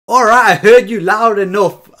Alright, I heard you loud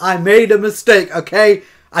enough. I made a mistake, okay?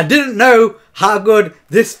 I didn't know how good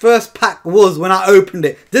this first pack was when I opened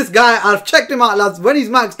it. This guy, I've checked him out, lads. When he's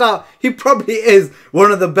maxed out, he probably is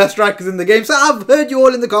one of the best strikers in the game. So I've heard you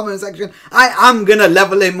all in the comment section. I am going to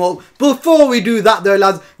level him up. Before we do that though,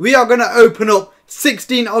 lads, we are going to open up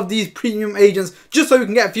 16 of these premium agents just so we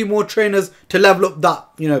can get a few more trainers to level up that,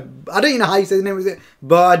 you know, I don't even know how you say the name of it,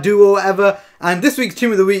 but I do or whatever. And this week's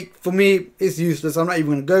team of the week, for me, is useless. I'm not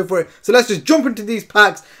even going to go for it. So let's just jump into these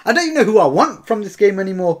packs. I don't even know who I want from this game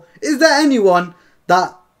anymore. Is there anyone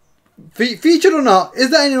that, featured or not, is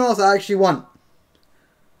there anyone else I actually want?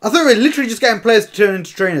 I thought we were literally just getting players to turn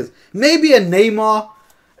into trainers. Maybe a Neymar.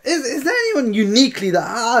 Is there anyone uniquely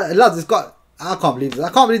that, lads, it's got... I can't believe this.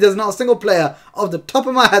 I can't believe there's not a single player off the top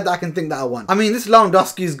of my head that I can think that I want. I mean, this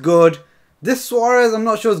Lewandowski is good. This Suarez, I'm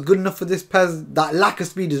not sure is good enough for this PES. That lack of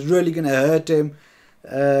speed is really going to hurt him.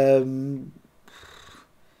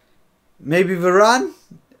 Maybe Varane.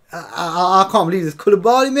 I can't believe this.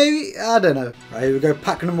 Koulibaly, maybe? I don't know. Right, here we go.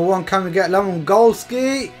 Pack number 1. Can we get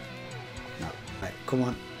Lewandowski? No. Right, come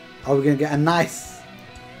on. Are we going to get a nice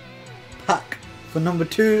pack for number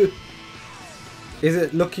 2? Is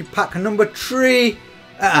it lucky pack number 3?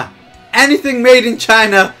 Anything made in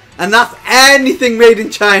China, and that's anything made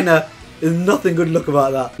in China. There's nothing good luck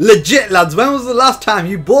about that. Legit, lads, when was the last time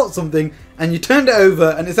you bought something and you turned it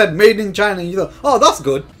over and it said made in China and you thought, oh, that's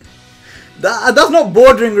good? That's not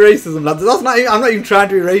bordering racism, lads. That's not. I'm not even trying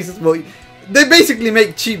to be racist, but they basically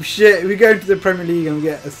make cheap shit. We go into the Premier League and we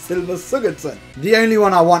get a silver Sigurdsson. The only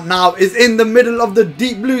one I want now is in the middle of the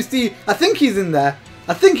deep blue sea. I think he's in there.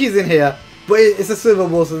 I think he's in here. But it's a silver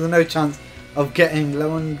ball, so there's no chance of getting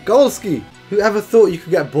Lewandowski. Whoever thought you could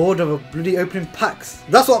get bored of a bloody opening packs?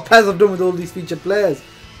 That's what PES have done with all these featured players.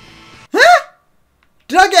 Huh?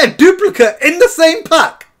 Did I get a duplicate in the same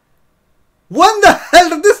pack? When the hell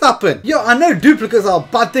did this happen? Yo, I know duplicates are a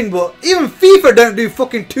bad thing, but even FIFA don't do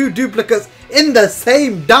fucking 2 duplicates in the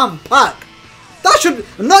same damn pack. That should,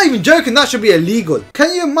 I'm not even joking, that should be illegal.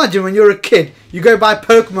 Can you imagine when you're a kid, you go buy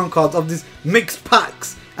Pokemon cards of these mixed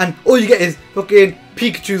packs, and all you get is fucking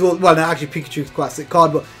Pikachu's, or, well no, actually Pikachu's quite a sick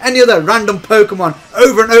card, but any other random Pokemon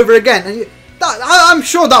over and over again. And I'm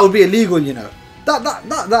sure that would be illegal, you know.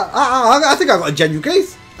 I think I got a genuine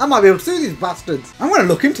case. I might be able to sue these bastards. I'm going to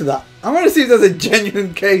look into that. I'm going to see if there's a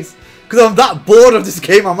genuine case. Because I'm that bored of this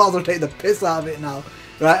game, I might as well take the piss out of it now.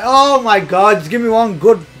 Right, oh my god, just give me one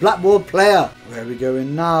good black ball player. Where are we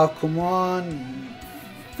going now? Come on.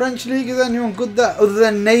 French League, is anyone good there other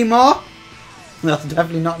than Neymar? That's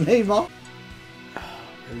definitely not Neymar.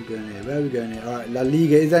 Where are we going here? Where are we going here? Alright, La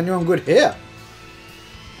Liga, is anyone good here?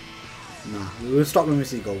 Nah, we'll stop when we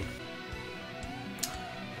see gold.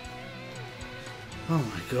 Oh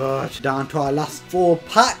my gosh, down to our last 4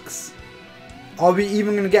 packs. Are we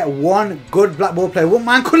even going to get one good black ball player? Wouldn't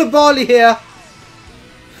mind Koulibaly here.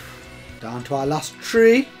 Down to our last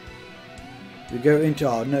 3. We go into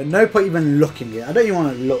our... No point even looking here. I don't even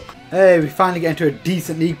want to look. Hey, we finally get into a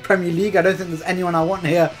decent league, Premier League. I don't think there's anyone I want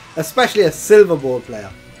here. Especially a silver ball player.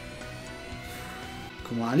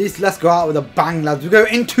 Come on, at least let's go out with a bang, lads. We go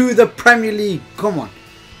into the Premier League. Come on.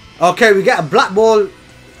 Okay, we get a black ball.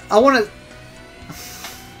 I want to...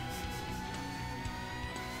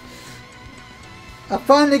 I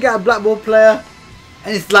finally get a black ball player,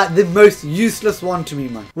 and it's like the most useless one to me,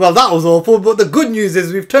 man. Well, that was awful, but the good news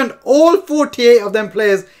is we've turned all 48 of them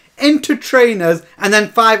players into trainers, and then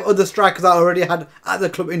 5 other strikers I already had at the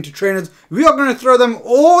club into trainers. We are going to throw them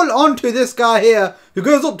all onto this guy here, who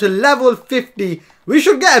goes up to level 50. We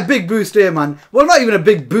should get a big boost here, man. Well, not even a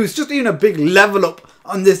big boost, just even a big level up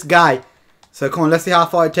on this guy. So come on, let's see how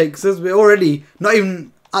far it takes us. We're already not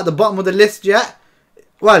even at the bottom of the list yet.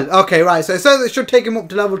 Well, okay, right, so it says it should take him up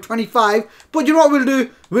to level 25, but you know what we'll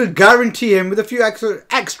do? We'll guarantee him with a few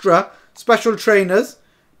extra special trainers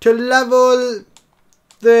to level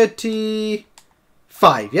 35,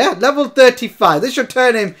 yeah? Level 35. This should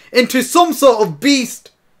turn him into some sort of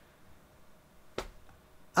beast.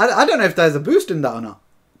 I don't know if there's a boost in that or not,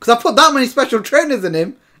 because I put that many special trainers in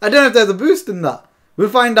him. I don't know if there's a boost in that. We'll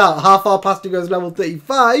find out how far past he goes level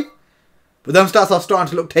 35, but them stats are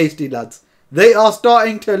starting to look tasty, lads. They are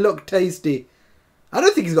starting to look tasty. I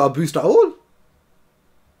don't think he's got a boost at all.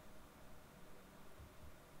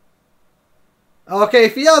 Okay,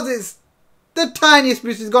 if he has, it's the tiniest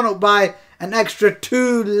boost. He's gone up by an extra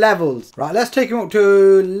 2 levels. Right, let's take him up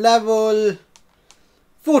to level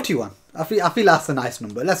 41. I feel that's a nice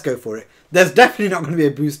number. Let's go for it. There's definitely not going to be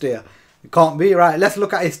a boost here. It can't be. Right, let's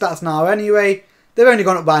look at his stats now anyway. They've only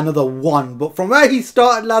gone up by another 1. But from where he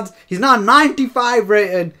started, lads, he's now 95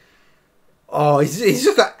 rated. Oh, he's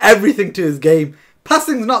just got everything to his game.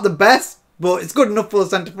 Passing's not the best, but it's good enough for a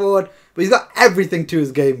centre forward. But he's got everything to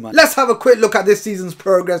his game, man. Let's have a quick look at this season's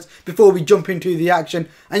progress before we jump into the action.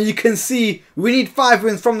 And you can see we need 5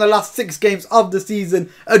 wins from the last 6 games of the season.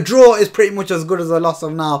 A draw is pretty much as good as a loss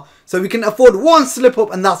of now. So we can afford 1 slip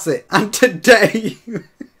up and that's it. And today...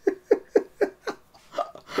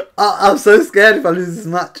 I'm so scared if I lose this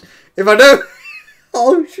match. If I don't...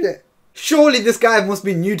 Oh shit. Surely this guy must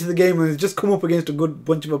be new to the game and has just come up against a good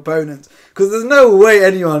bunch of opponents. Because there's no way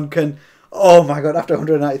anyone can... Oh my god, after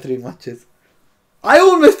 193 matches. I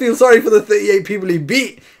almost feel sorry for the 38 people he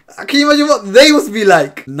beat. Can you imagine what they must be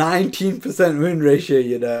like? 19% win ratio,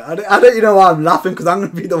 you know. I don't you know why I'm laughing, because I'm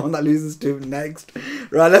going to be the one that loses to him next.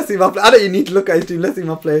 Right, let's see my play. I don't even need to look at his team. Let's see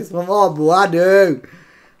my players from. Oh, Buado.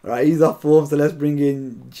 Right, he's off form, so let's bring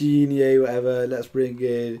in Genie, whatever. Let's bring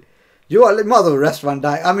in... You know what? Might as well rest Van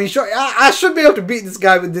Dijk. I mean, sure, I should be able to beat this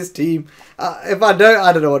guy with this team. If I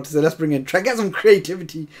don't know what to say. Let's bring in Trent. Get some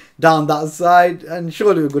creativity down that side. And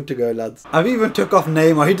surely we're good to go, lads. I've even took off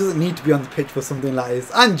Neymar. He doesn't need to be on the pitch for something like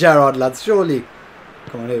this. And Gerrard, lads. Surely.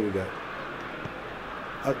 Come on, here we go.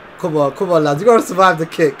 Come on, lads. you got to survive the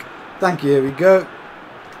kick. Thank you. Here we go.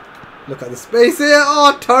 Look at the space here.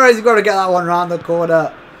 Oh, Torres, you got to get that one round the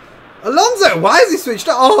corner. Alonso, why is he switched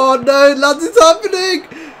up? Oh, no, lads. It's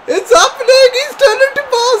happening. It's happening! He's turned into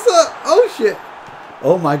Barca! Oh shit!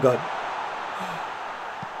 Oh my god.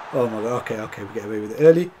 Oh my god. Okay, we get away with it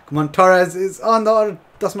early. Come on, Torres is on the...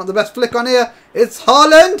 That's not the best flick on here. It's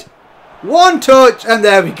Haaland! 1 touch, and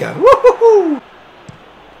there we go. Woohoo!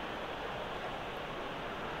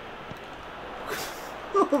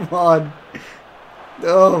 Come on.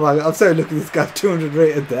 Oh my god, I'm so lucky this guy's 200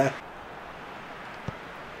 rated there.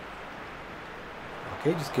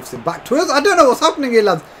 Okay, just gives it back to us. I don't know what's happening here,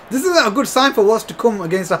 lads. This isn't a good sign for what's to come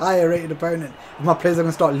against a higher rated opponent. If my players are going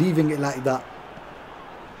to start leaving it like that.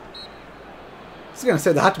 I was going to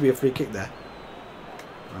say there had to be a free kick there.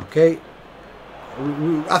 Okay.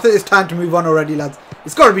 I think it's time to move on already, lads.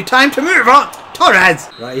 It's got to be time to move on. Torres!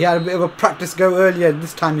 Right, he had a bit of a practice go earlier.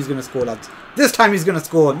 This time he's going to score, lads. This time he's going to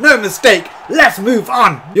score. No mistake. Let's move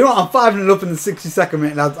on. You know what? I'm 5-0 up in the 62nd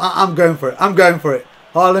minute, lads. I'm going for it. I'm going for it.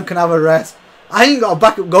 Haaland can have a rest. I ain't got a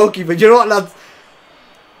backup goalkeeper. Do you know what, lads?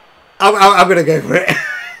 I'm going to go for it.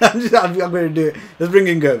 I'm going to do it. Let's bring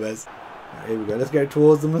in Gomez. Right, here we go. Let's get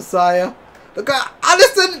towards the Messiah. Look at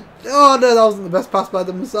Alisson. Oh, no, that wasn't the best pass by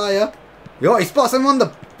the Messiah. Yo, he spots him on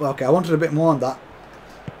the... Okay, I wanted a bit more on that.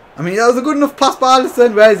 I mean, that was a good enough pass by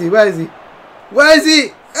Alisson. Where is he? Where is he? Where is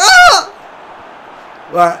he? Ah!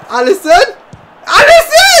 Right, Alisson.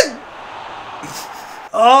 Alisson!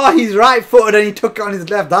 Oh, he's right-footed and he took it on his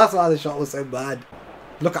left. That's why the shot was so bad.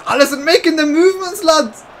 Look at Alisson making the movements,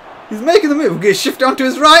 lads. He's making the move. We're going to shift onto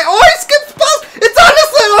his right. Oh, he skips past. It's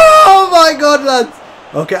Alisson. Oh, my God, lads.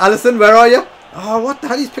 Okay, Alisson, where are you? Oh, what the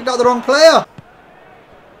hell? He's picked out the wrong player.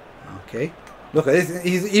 Okay. Look at this.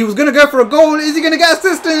 He was going to go for a goal. Is he going to get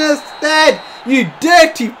assist instead? You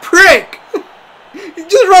dirty prick. He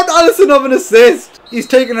just robbed Alisson of an assist. He's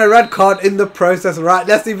taking a red card in the process. Right,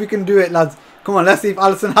 let's see if we can do it, lads. Come on, let's see if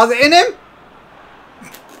Alisson has it in him.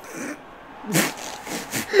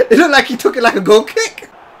 It looked like he took it like a goal kick.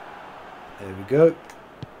 There we go.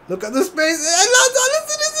 Look at the space. Lads,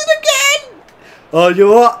 Alisson is it again. Oh, you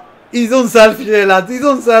know what? He's unselfish here, lads. He's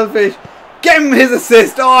unselfish. Get him his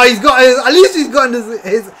assist. Oh, he's got his... At least he's gotten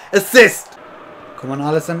his assist. Come on,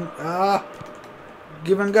 Alisson.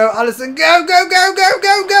 Give and go, Alisson. Go, go, go, go,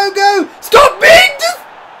 go, go, go. Stop being this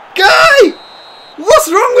guy. What's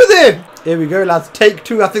wrong with him? Here we go, lads. Take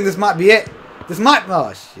 2. I think this might be it. This might...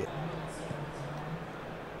 Oh, shit.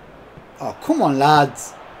 Oh, come on,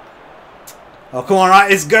 lads. Oh, come on,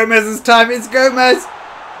 right. It's Gomez's time. It's Gomez.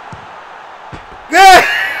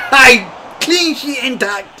 Clean sheet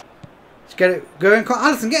intact. Let's get it going.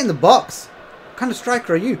 Alisson, get in the box. What kind of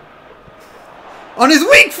striker are you? On his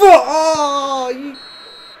weak foot. Oh,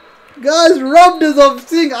 you guys robbed us of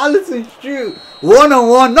seeing Alisson shoot.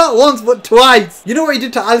 1-on-1, not once but twice. You know what he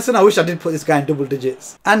did to Alisson? I wish I did put this guy in double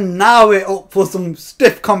digits. And now we're up for some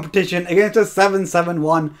stiff competition against a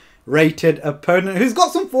 7-7-1 rated opponent who's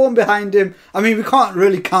got some form behind him. I mean, we can't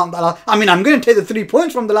really count that. I mean, I'm going to take the 3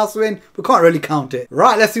 points from the last win. We can't really count it.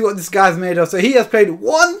 Right, let's see what this guy's made of. So he has played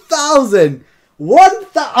 1,000.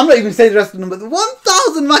 I'm not even saying the rest of the number.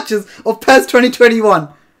 1,000 matches of PES 2021.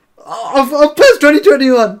 Of PES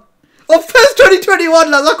 2021. Of PES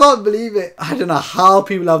 2021, lads. I can't believe it. I don't know how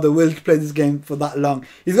people have the will to play this game for that long.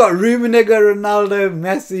 He's got Rummenigge, Ronaldo,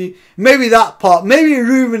 Messi. Maybe that part. Maybe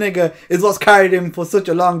Rummenigge is what's carried him for such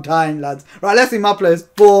a long time, lads. Right, let's see my players.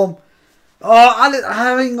 Form. Oh,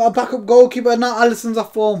 having a backup goalkeeper. Now Alisson's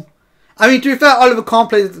off form. I mean, to be fair, Oliver can't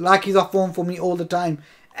play like he's off form for me all the time.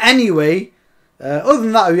 Anyway, other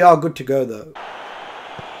than that, we are good to go though.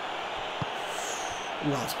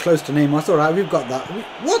 Well, it's close to Neymar. It's alright, we've got that.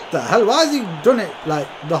 What the hell? Why has he done it like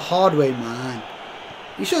the hard way, man?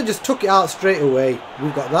 He should have just took it out straight away.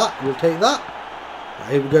 We've got that. We'll take that.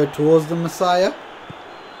 Right, here we go towards the Messiah.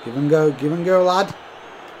 Give and go, lad.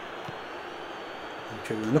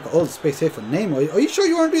 Look at all the space here for Neymar. Are you sure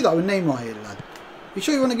you want to do that with Neymar here, lad? Are you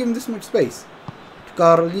sure you want to give him this much space?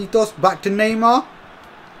 Carlitos, back to Neymar.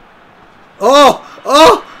 Oh!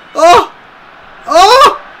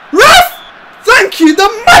 Ref! Thank you!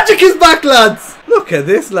 The magic is back, lads! Look at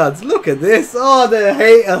this, lads. Look at this. Oh, the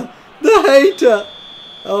hater. The hater.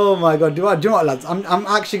 Oh my god. Do you know what, lads? I'm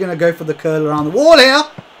actually going to go for the curl around the wall here.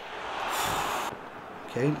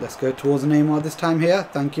 Okay, let's go towards Neymar this time here.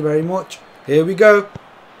 Thank you very much. Here we go.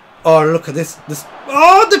 Oh, look at this.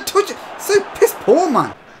 Oh, the touch. So piss poor,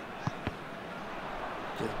 man.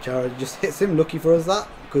 Jared just hits him. Lucky for us that.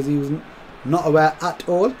 Because he was not aware at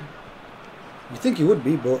all. You think he would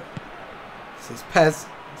be, but this is PES.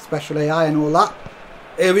 Special AI and all that.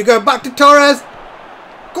 Here we go. Back to Torres.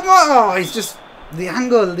 Come on. Oh, he's just... The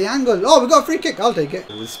angle. Oh, we got a free kick. I'll take it.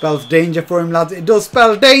 It spells danger for him, lads. It does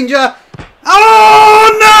spell danger.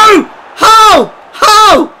 Oh, no! How?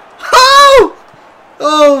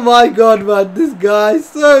 Oh my god, man. This guy's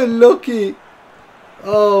so lucky.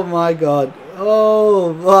 Oh my god.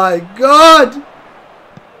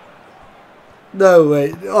 No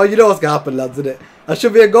way. Oh, you know what's going to happen, lads, isn't it? That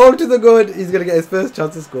should be a goal to the good. He's going to get his first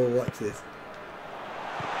chance to score. Watch this.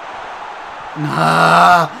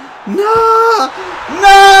 Nah.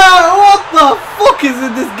 What the fuck is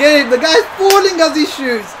in this game? The guy's falling as he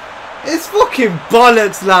shoots. It's fucking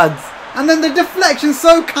bollocks, lads. And then the deflection's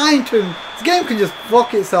so kind to him. This game can just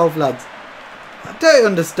fuck itself, lads. I don't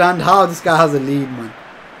understand how this guy has a lead, man.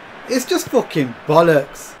 It's just fucking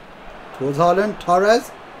bollocks. Towards Haaland,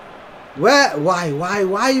 Torres. Where? Why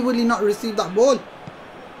will he not receive that ball?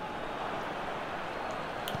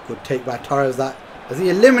 Good take by Torres that. As he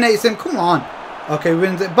eliminates him. Come on. Okay,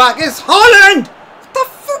 wins it back. It's Haaland! What the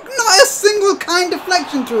fuck? Not a single kind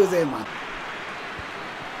deflection through his air, man.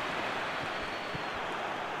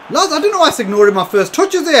 Lads, I don't know why it's ignoring my first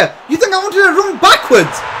touches here. You think I wanted to run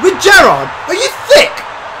backwards with Gerrard? Are you thick?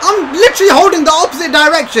 I'm literally holding the opposite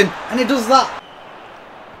direction and it does that.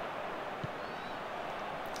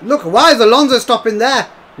 Look, why is Alonso stopping there?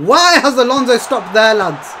 Why has Alonso stopped there,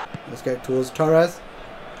 lads? Let's go towards Torres.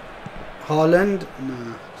 Haaland.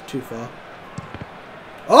 Nah, it's too far.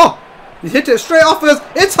 Oh! He's hit it straight off us.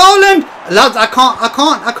 It's Haaland! Lads, I can't.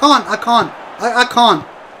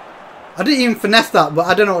 I didn't even finesse that, but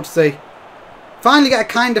I don't know what to say. Finally get a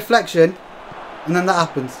kind deflection, and then that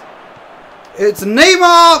happens. It's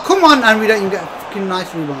Neymar! Come on! And we don't even get a fucking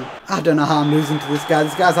nice rebound. I don't know how I'm losing to this guy.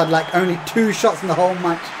 This guy's had like only 2 shots in the whole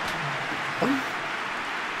match.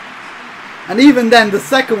 And even then, the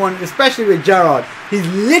second one, especially with Gerrard, he's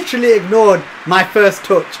literally ignored my first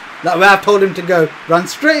touch. Like where I've told him to go. Run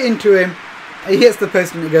straight into him. He hits the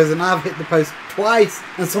post and it goes, and I've hit the post twice,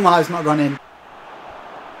 and somehow it's not gone in.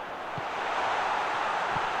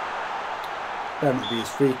 Better not be his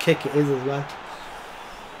free kick, it is as well.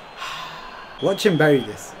 Watch him bury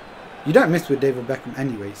this. You don't miss with David Beckham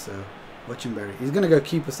anyway, so watch him bury. He's going to go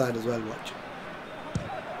keeper side as well, watch.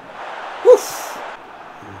 Woof!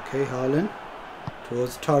 Okay, Haaland.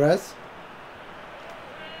 Towards Torres.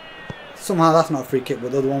 Somehow that's not a free kick,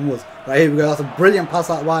 but the other one was. Right, here we go. That's a brilliant pass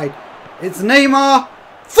out wide. It's Neymar.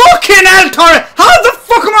 Fucking hell, Torres! How the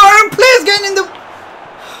fuck am our own players getting in the...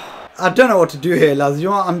 I don't know what to do here, lads. You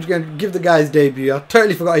know what? I'm just going to give the guy his debut. I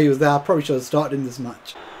totally forgot he was there. I probably should have started in this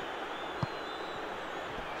match.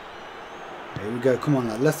 Here we go. Come on,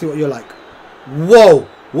 lad. Let's see what you're like. Whoa!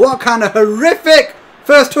 What kind of horrific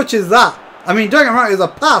first touch is that? I mean, don't get me wrong, it was a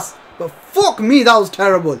pass. But fuck me, that was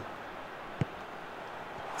terrible.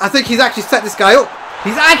 I think he's actually set this guy up.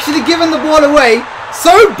 He's actually given the ball away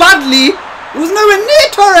so badly. It was nowhere near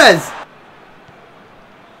Torres.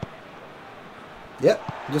 Yep.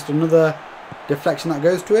 Just another deflection that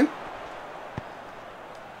goes to him.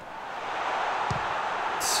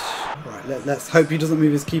 Right, let's hope he doesn't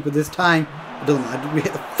move his keeper this time. It doesn't matter. We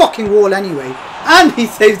hit the fucking wall anyway. And he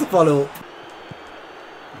saves the follow-up.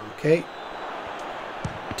 Okay.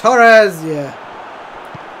 Torres, yeah.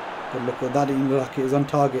 Good luck with that. It didn't look like it was on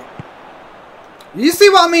target. You see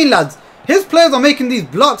what I mean, lads? His players are making these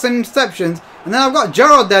blocks and interceptions. And then I've got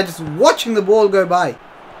Gerrard there just watching the ball go by.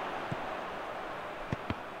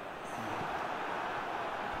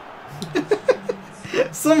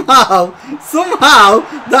 somehow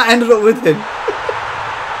that ended up with him.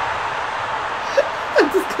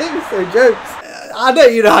 This game is so no jokes. I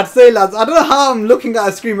don't even know how to say, lads. I don't know how I'm looking at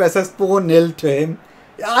a screen where it says 4-0 to him.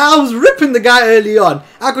 I was ripping the guy early on.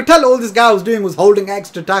 I could tell all this guy was doing was holding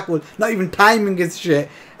extra tackles, not even timing his shit.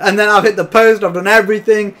 And then I've hit the post, I've done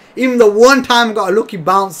everything. Even the one time I got a lucky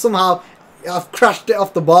bounce, somehow I've crashed it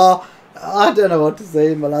off the bar. I don't know what to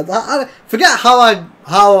say, my lads. I forget how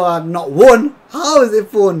I've not won. How is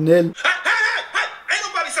it 4-0? Ain't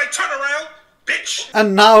nobody say turn around, bitch.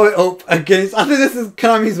 And now we're up against... I think this is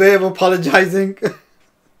Konami's way of apologising.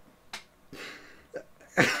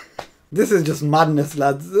 This is just madness,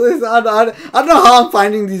 lads. I don't know how I'm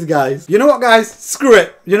finding these guys. You know what, guys? Screw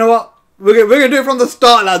it. You know what? We're gonna do it from the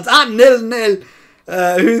start, lads. At 0-0.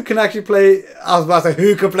 Who can actually play? I was about to say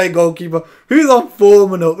who can play goalkeeper. Who's on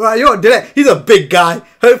form and up? Right, you know what? Did it? He's a big guy.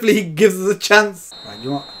 Hopefully he gives us a chance. Right, you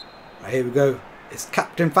know what? Right, here we go. It's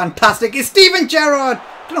Captain Fantastic. It's Steven Gerrard.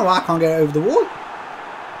 Don't know why I can't get it over the wall.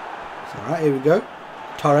 It's alright. Here we go.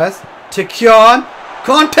 Torres to Kian.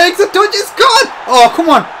 Khan takes a touch. It's Khan. Oh, come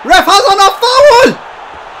on. Ref has on a foul.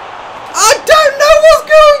 I don't know what's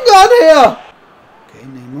going on here. Okay,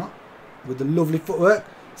 Neymar with the lovely footwork.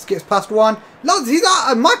 Skips past one. Lads, he's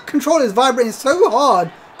out. My controller is vibrating so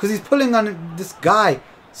hard because he's pulling on this guy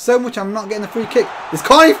so much. I'm not getting the free kick. It's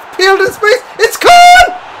Khan. He peeled in space. It's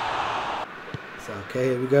Khan. So, okay,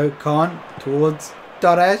 here we go. Khan towards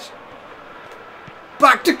Torres.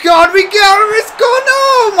 Back to Khan. We go. It's Khan.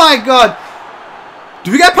 Oh, my God.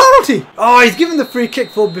 Do we get a penalty? Oh, he's given the free kick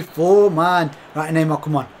for before, man. Right, Neymar,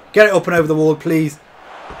 come on. Get it up and over the wall, please.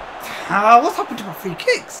 What's happened to my free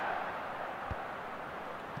kicks?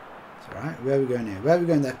 It's alright. Where are we going here? Where are we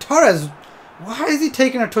going there? Torres. Why is he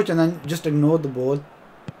taking a touch and then just ignored the ball?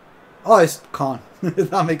 Oh, it's Khan.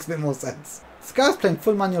 That makes a bit more sense. This guy's playing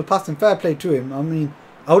full manual passing. Fair play to him. I mean,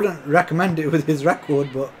 I wouldn't recommend it with his record,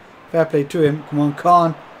 but fair play to him. Come on,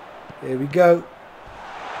 Khan. Here we go.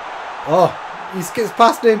 Oh. He skips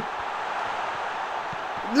past him.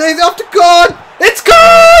 Lays it off to Khan. It's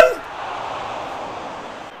Khan!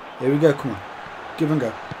 Here we go. Come on. Give and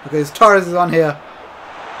go. Okay, his Torres is on here.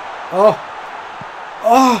 Oh.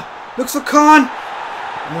 Oh. Looks for Khan.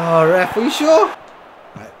 No, ref. Are you sure?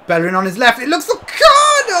 Right. Bellerin on his left. It looks for Khan.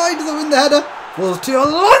 Oh, he doesn't win the header. Falls to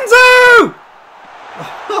Alonso.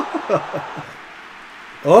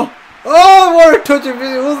 Oh. Oh, what a touch. If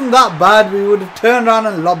it wasn't that bad, we would have turned around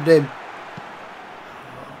and lobbed him.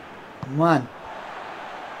 Man.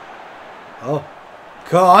 Oh.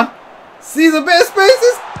 Khan. Sees a bit of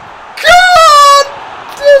spaces. Khan!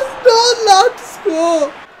 Is not allowed to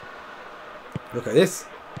score. Look at this.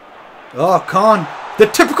 Oh, Khan. The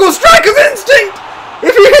typical striker's instinct.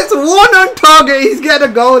 If he hits one on target, he's getting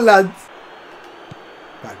a goal, lads.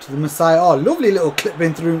 Back to the Messiah. Oh, lovely little clip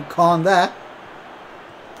in through Khan there.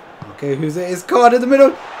 Okay, who's it? It's Khan in the middle.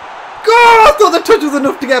 God, I thought the touch was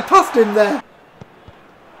enough to get past him there.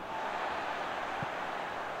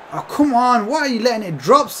 Oh, come on. Why are you letting it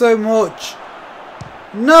drop so much?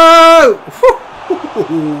 No!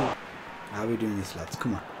 How are we doing this, lads?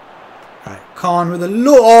 Come on. Alright, Khan with a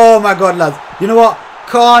low. Oh, my God, lads. You know what?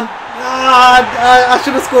 Khan. I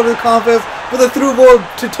should have scored with Khan first. But the through ball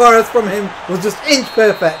to Torres from him was just inch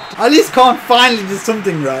perfect. At least Khan finally did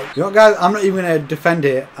something right. You know what, guys? I'm not even going to defend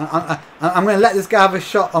here. I'm going to let this guy have a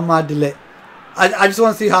shot on my delete. I just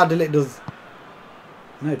want to see how delete does.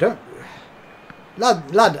 No, don't. Lad,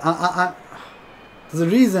 there's a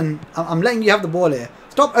reason I'm letting you have the ball here.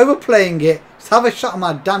 Stop overplaying it. Just have a shot at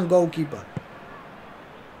my damn goalkeeper.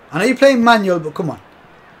 I know you're playing manual, but come on.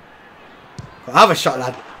 Have a shot,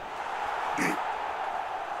 lad.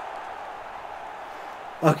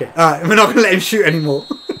 Okay, alright. We're not going to let him shoot anymore.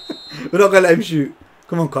 We're not going to let him shoot.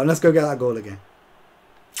 Come on, Khan. Let's go get that goal again.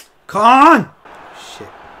 Khan! Shit.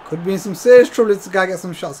 Could be in some serious trouble if this guy gets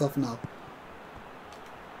some shots off now.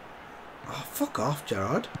 Oh, fuck off,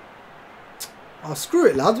 Gerrard. Oh, screw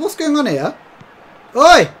it, lads. What's going on here?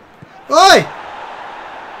 Oi! Oi!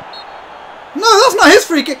 No, that's not his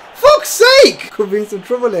free kick. Fuck's sake! Could be in some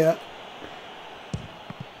trouble here.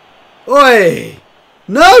 Oi!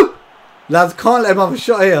 No! Lads, can't let him have a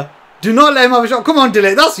shot here. Do not let him have a shot. Come on,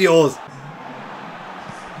 Dilly. That's yours.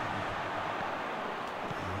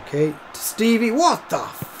 Okay, to Stevie. What the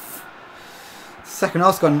f... Second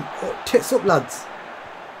half's gone tits up, lads.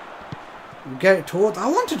 We get it towards... I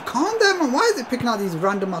wanted Khan there, man. Why is it picking out these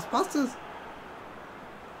random ass passes?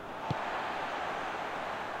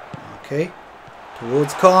 Okay.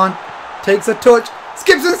 Towards Khan. Takes a touch.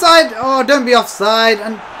 Skips inside. Oh, don't be offside.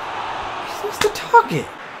 And he's missed the target.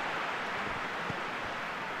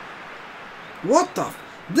 What the...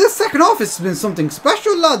 This second half has been something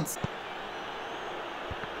special, lads.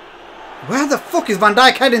 Where the fuck is Van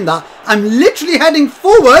Dijk heading that? I'm literally heading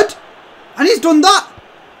forward. And he's done that.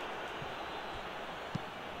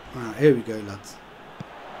 Alright, here we go, lads.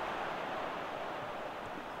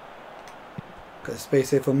 Got space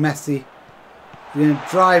here for Messi. We're going to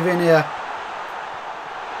drive in here.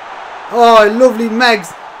 Oh, lovely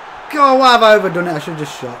Megs. God, why have I overdone it? I should have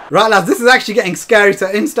just shot. Right, lads, this is actually getting scary. So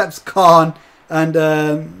in steps Khan. And,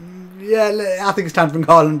 yeah, I think it's time to bring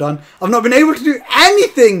Haaland on. I've not been able to do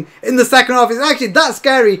anything in the second half. It's actually that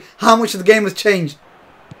scary how much of the game has changed.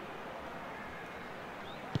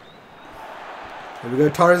 Here we go.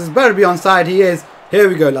 Torres better be onside. He is. Here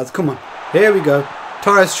we go, lads. Come on. Here we go.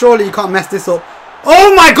 Torres, surely you can't mess this up.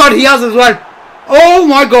 Oh, my God. He has as well. Oh,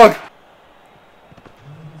 my God.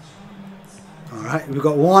 Alright, we've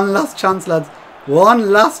got one last chance, lads.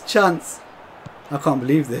 One last chance. I can't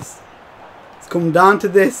believe this. It's come down to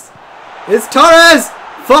this. It's Torres!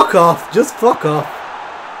 Fuck off. Just fuck off.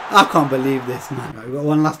 I can't believe this, man. Right, we've got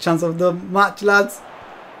one last chance of the match, lads.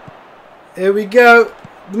 Here we go.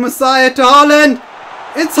 The Messiah to Haaland.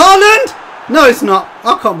 It's Haaland! No, it's not.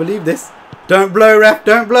 I can't believe this. Don't blow, ref.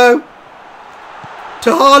 Don't blow. To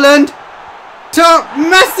Haaland. To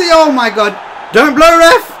Messi. Oh, my God. Don't blow,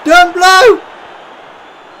 ref. Don't blow.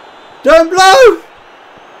 Don't blow.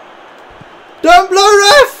 Don't blow,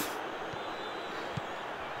 ref.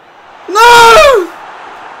 No.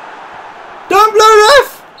 Don't blow,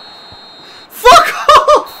 ref. Fuck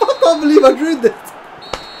off. I can't believe I drew this.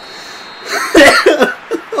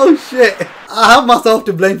 Oh, shit. I have myself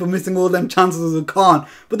to blame for missing all them chances as a Khan.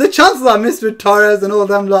 But the chances I missed with Torres and all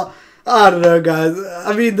them lot, I don't know, guys.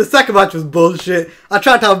 I mean, the second match was bullshit. I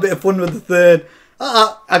tried to have a bit of fun with the third.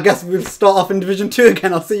 I guess we'll start off in Division 2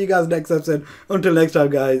 again. I'll see you guys next episode. Until next time,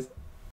 guys.